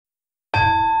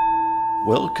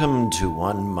Welcome to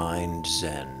One Mind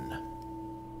Zen.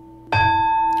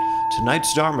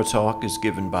 Tonight's Dharma talk is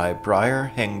given by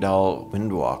Prior Haengdal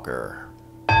Windwalker.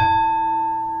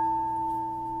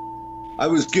 I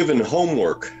was given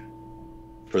homework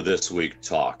for this week's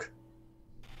talk.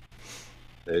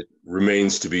 It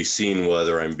remains to be seen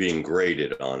whether I'm being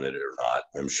graded on it or not.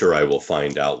 I'm sure I will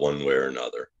find out one way or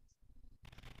another.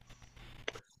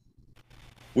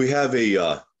 We have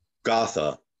a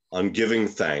gatha on giving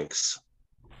thanks,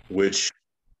 which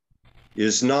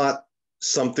is not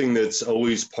something that's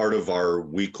always part of our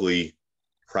weekly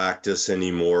practice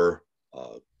anymore,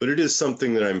 but it is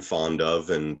something that I'm fond of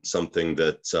and something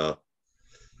that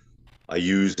I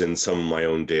use in some of my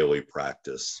own daily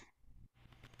practice.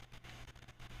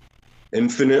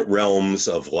 Infinite realms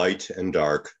of light and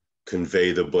dark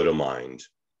convey the Buddha mind.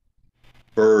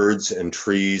 Birds and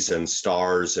trees and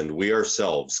stars and we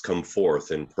ourselves come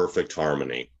forth in perfect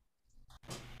harmony.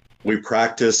 We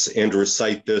practice and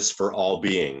recite this for all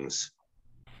beings,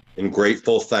 in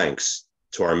grateful thanks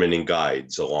to our many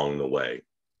guides along the way.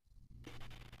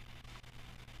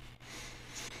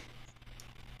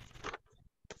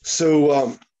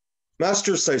 So,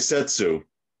 Master Seisetsu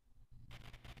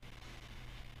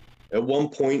at one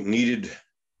point needed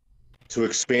to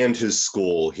expand his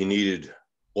school. He needed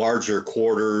larger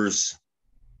quarters,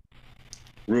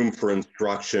 room for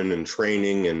instruction and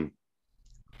training, and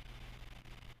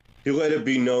he let it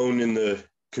be known in the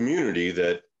community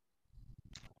that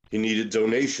he needed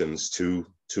donations to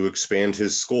expand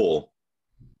his school,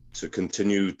 to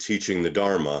continue teaching the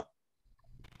Dharma.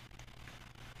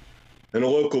 And a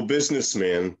local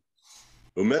businessman,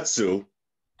 Umetsu,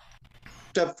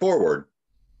 stepped forward.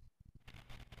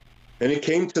 And he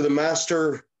came to the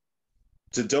master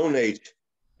to donate,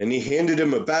 and he handed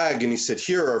him a bag, and he said,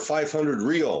 "Here are 500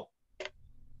 real,"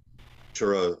 which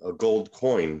are a gold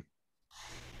coin.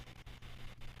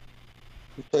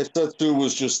 Seisetsu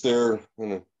was just there,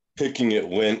 picking at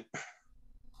lint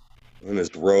in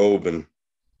his robe, and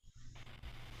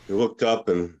he looked up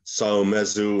and saw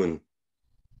Umetsu and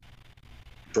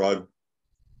shrugged.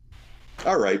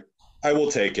 "All right, I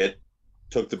will take it."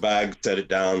 Took the bag, set it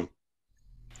down,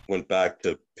 went back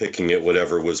to picking at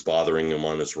whatever was bothering him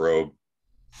on his robe.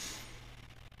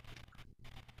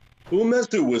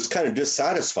 Umetsu was kind of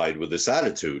dissatisfied with this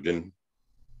attitude, and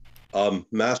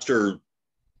Master,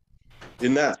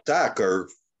 in that sack are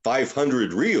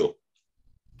 500 real.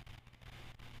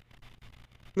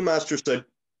 The master said,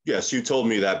 "Yes, you told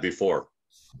me that before."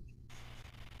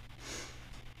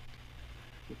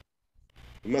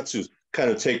 Umetsu's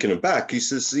kind of taken aback. He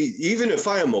says, "Even if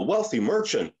I am a wealthy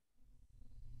merchant,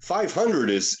 500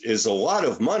 is a lot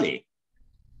of money."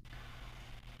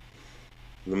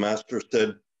 The master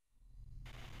said,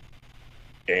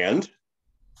 "And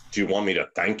do you want me to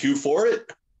thank you for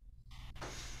it?"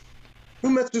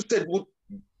 Umetsu said, "Well,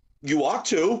 you ought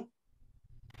to."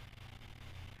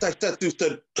 Seisetsu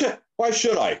said, "Why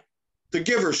should I? The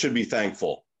giver should be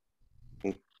thankful."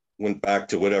 Went back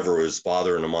to whatever was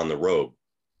bothering him on the robe.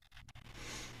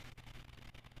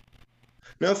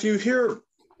 Now, if you hear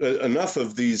enough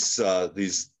of these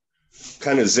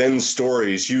kind of Zen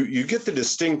stories, you get the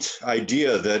distinct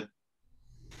idea that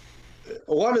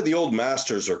a lot of the old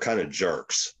masters are kind of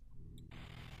jerks.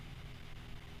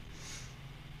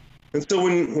 And so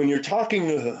when you're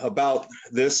talking about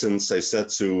this and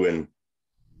Seisetsu and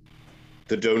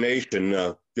the donation,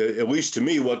 at least to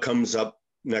me, what comes up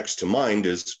next to mind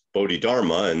is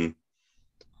Bodhidharma. And,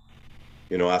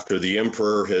 after the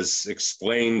emperor has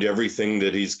explained everything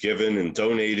that he's given and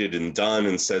donated and done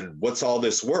and said, "What's all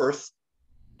this worth?"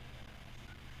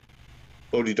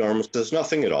 Bodhidharma says,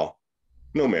 "Nothing at all.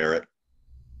 No merit."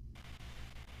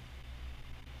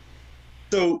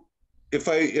 So if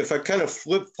I kind of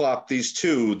flip-flop these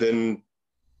two, then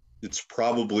it's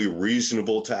probably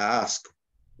reasonable to ask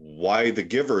why the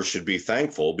giver should be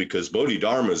thankful, because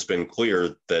Bodhidharma has been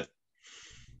clear that,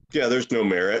 yeah, there's no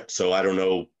merit. So I don't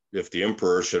know if the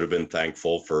emperor should have been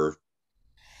thankful for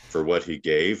what he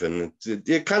gave. And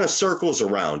it kind of circles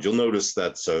around. You'll notice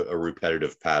that's a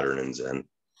repetitive pattern in Zen.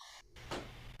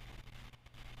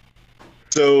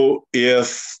 So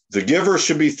if the giver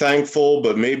should be thankful,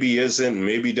 but maybe isn't,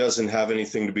 maybe doesn't have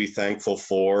anything to be thankful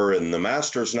for, and the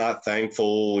master's not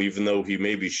thankful, even though he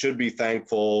maybe should be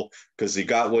thankful because he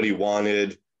got what he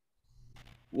wanted,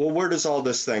 well, where does all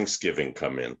this Thanksgiving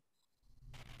come in?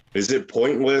 Is it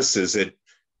pointless? Is it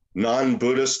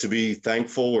non-Buddhist to be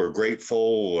thankful or grateful?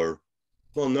 Or,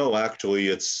 well, no, actually,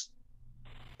 it's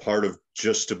part of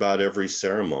just about every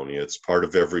ceremony. It's part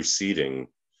of every seating.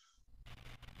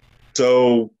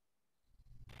 So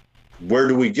where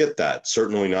do we get that?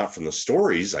 Certainly not from the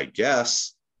stories, I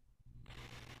guess.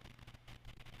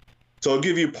 So I'll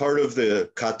give you part of the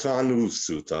Katanu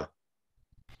Sutta.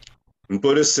 And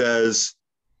Buddha says,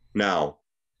 now,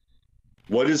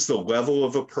 what is the level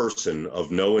of a person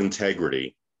of no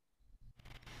integrity?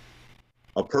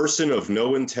 A person of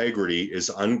no integrity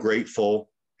is ungrateful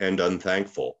and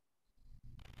unthankful.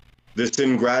 This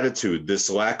ingratitude, this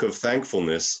lack of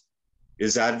thankfulness,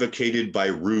 is advocated by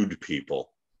rude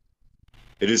people.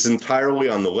 It is entirely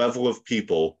on the level of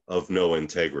people of no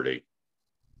integrity.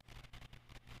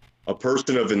 A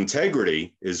person of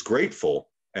integrity is grateful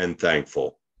and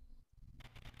thankful.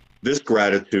 This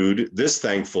gratitude, this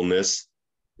thankfulness,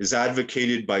 is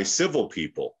advocated by civil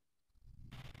people.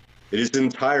 It is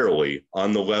entirely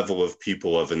on the level of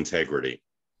people of integrity.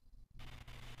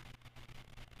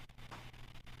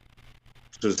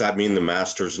 Does that mean the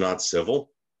master's not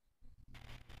civil?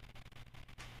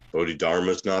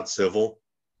 Bodhidharma's not civil?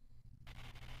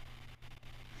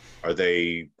 Are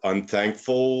they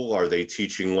unthankful? Are they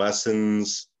teaching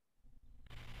lessons?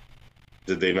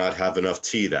 Did they not have enough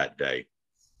tea that day?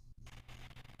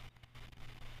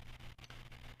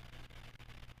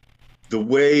 The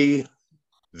way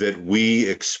that we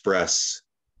express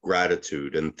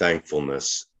gratitude and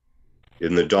thankfulness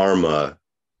in the Dharma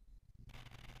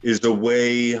is a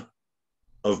way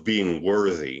of being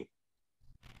worthy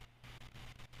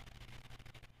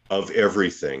of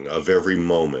everything, of every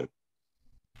moment,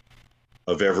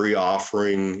 of every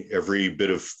offering, every bit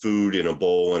of food in a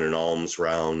bowl and an alms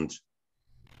round,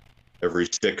 every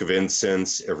stick of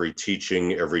incense, every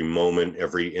teaching, every moment,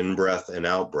 every in-breath and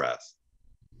out-breath.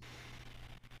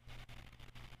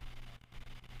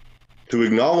 To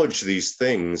acknowledge these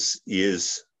things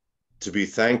is to be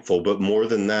thankful, but more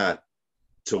than that,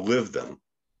 to live them.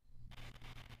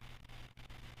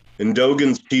 In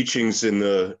Dogen's teachings in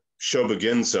the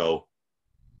Shobogenzo,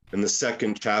 in the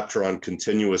second chapter on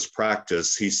continuous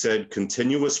practice, he said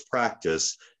continuous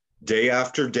practice, day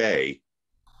after day,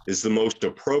 is the most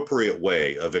appropriate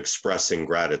way of expressing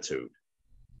gratitude.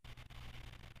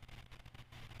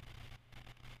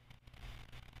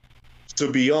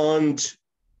 So beyond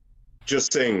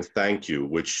just saying thank you,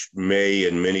 which may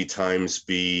and many times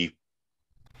be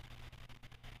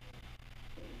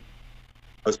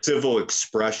a civil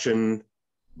expression,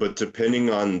 but depending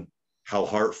on how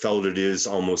heartfelt it is,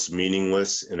 almost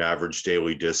meaningless in average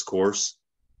daily discourse.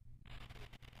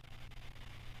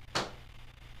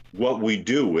 What we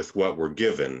do with what we're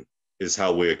given is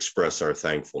how we express our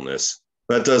thankfulness.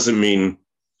 That doesn't mean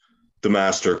the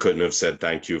master couldn't have said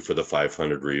thank you for the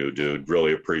 500 Ryu, dude.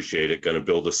 Really appreciate it. Going to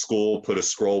build a school, put a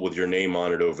scroll with your name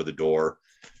on it over the door.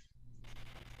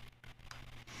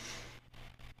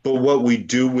 But what we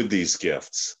do with these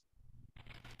gifts,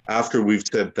 after we've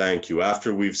said thank you,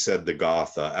 after we've said the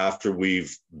Gatha, after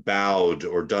we've bowed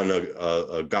or done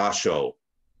a gasho,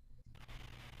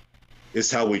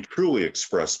 is how we truly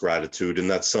express gratitude. And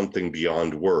that's something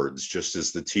beyond words, just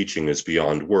as the teaching is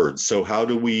beyond words. So how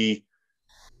do we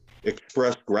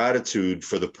express gratitude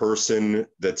for the person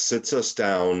that sits us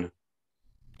down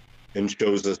and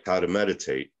shows us how to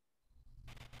meditate?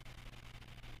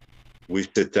 We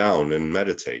sit down and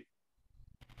meditate.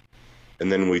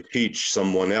 And then we teach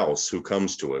someone else who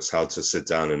comes to us how to sit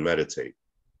down and meditate.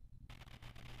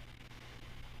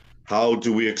 How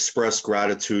do we express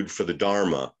gratitude for the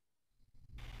Dharma,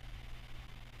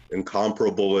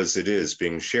 incomparable as it is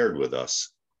being shared with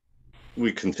us?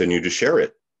 We continue to share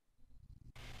it.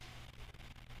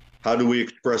 How do we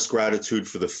express gratitude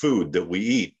for the food that we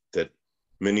eat, that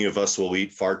many of us will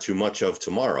eat far too much of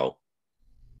tomorrow?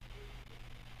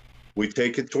 We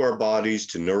take it to our bodies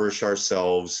to nourish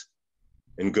ourselves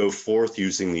and go forth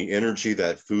using the energy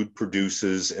that food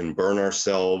produces and burn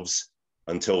ourselves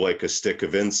until, like a stick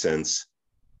of incense,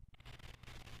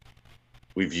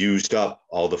 we've used up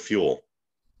all the fuel.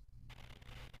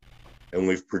 And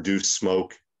we've produced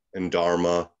smoke and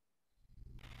Dharma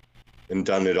and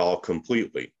done it all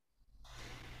completely.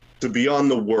 So beyond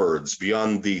the words,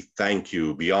 beyond the thank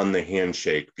you, beyond the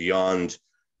handshake, beyond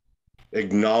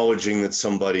acknowledging that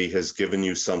somebody has given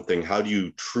you something, how do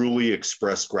you truly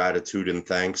express gratitude and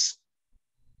thanks?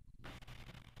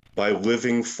 By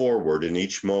living forward in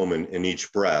each moment, in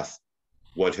each breath,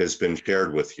 what has been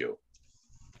shared with you.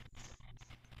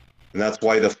 And that's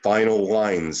why the final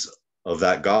lines of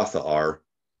that Gatha are,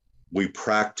 we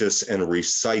practice and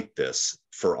recite this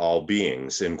for all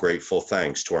beings in grateful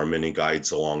thanks to our many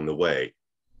guides along the way.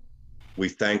 We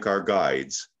thank our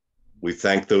guides. We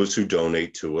thank those who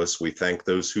donate to us. We thank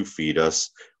those who feed us.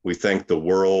 We thank the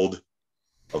world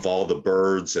of all the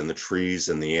birds and the trees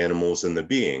and the animals and the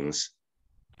beings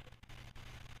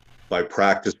by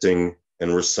practicing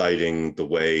and reciting the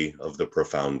way of the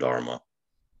profound Dharma.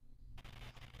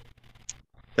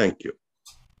 Thank you.